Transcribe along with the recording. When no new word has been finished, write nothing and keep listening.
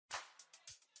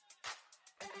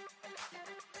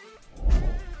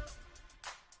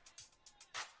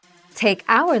Take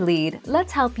our lead,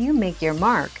 let's help you make your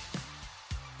mark.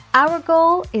 Our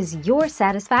goal is your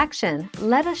satisfaction.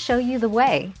 Let us show you the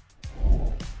way.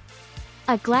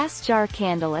 A glass jar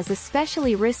candle is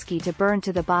especially risky to burn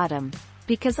to the bottom,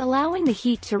 because allowing the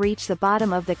heat to reach the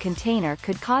bottom of the container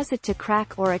could cause it to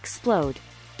crack or explode,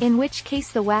 in which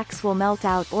case the wax will melt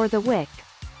out or the wick,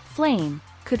 flame,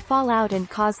 could fall out and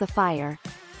cause a fire.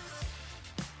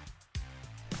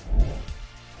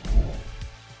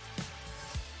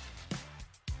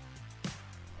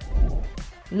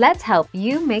 Let's help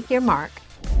you make your mark.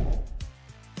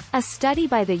 A study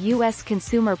by the U.S.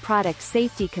 Consumer Product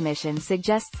Safety Commission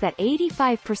suggests that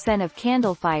 85% of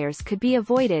candle fires could be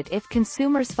avoided if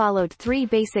consumers followed 3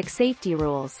 basic safety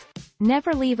rules.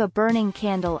 Never leave a burning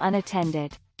candle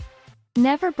unattended.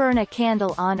 Never burn a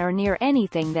candle on or near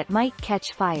anything that might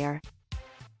catch fire.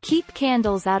 Keep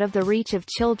candles out of the reach of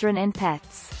children and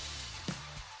pets.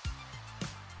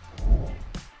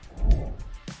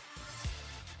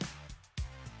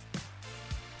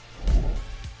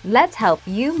 Let's help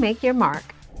you make your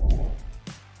mark.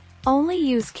 Only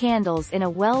use candles in a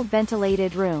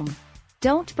well-ventilated room.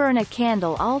 Don't burn a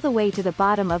candle all the way to the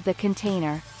bottom of the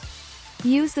container.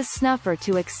 Use a snuffer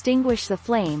to extinguish the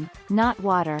flame, not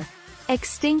water.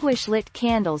 Extinguish lit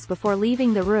candles before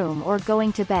leaving the room or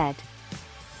going to bed.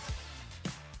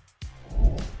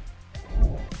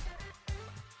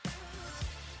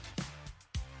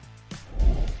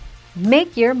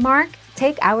 Make your mark,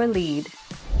 take our lead.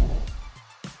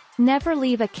 Never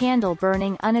leave a candle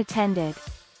burning unattended.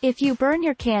 If you burn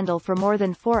your candle for more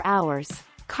than 4 hours,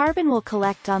 carbon will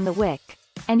collect on the wick,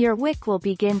 and your wick will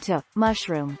begin to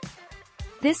mushroom.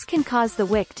 This can cause the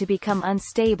wick to become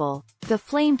unstable, the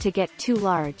flame to get too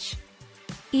large.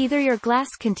 Either your glass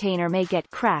container may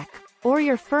get cracked, or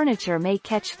your furniture may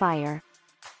catch fire.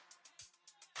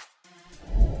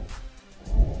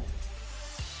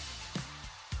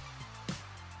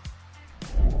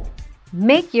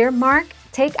 Make your mark,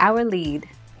 take our lead.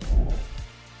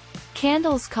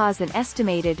 Candles cause an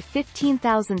estimated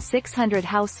 15,600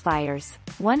 house fires,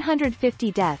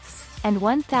 150 deaths, and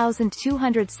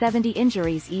 1,270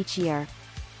 injuries each year.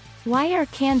 Why are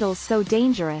candles so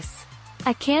dangerous?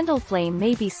 A candle flame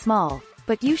may be small,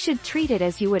 but you should treat it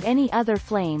as you would any other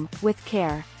flame, with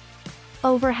care.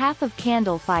 Over half of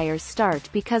candle fires start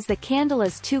because the candle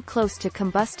is too close to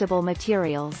combustible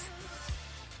materials.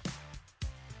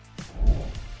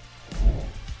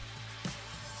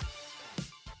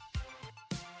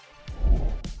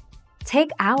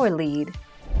 Take our lead.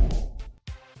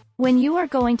 When you are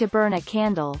going to burn a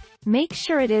candle, make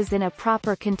sure it is in a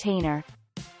proper container.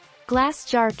 Glass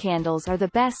jar candles are the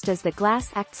best as the glass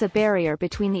acts a barrier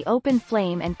between the open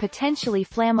flame and potentially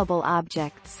flammable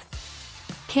objects.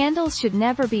 Candles should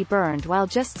never be burned while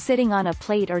just sitting on a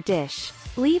plate or dish,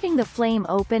 leaving the flame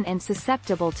open and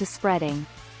susceptible to spreading.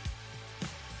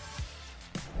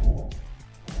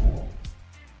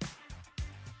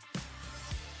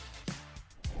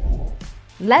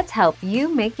 Let's help you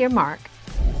make your mark.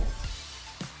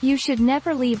 You should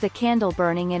never leave the candle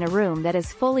burning in a room that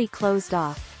is fully closed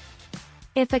off.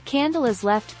 If a candle is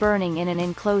left burning in an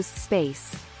enclosed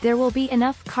space, there will be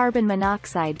enough carbon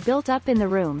monoxide built up in the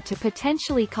room to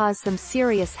potentially cause some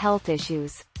serious health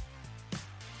issues.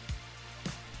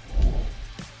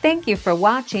 Thank you for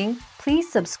watching.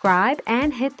 Please subscribe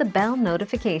and hit the bell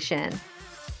notification.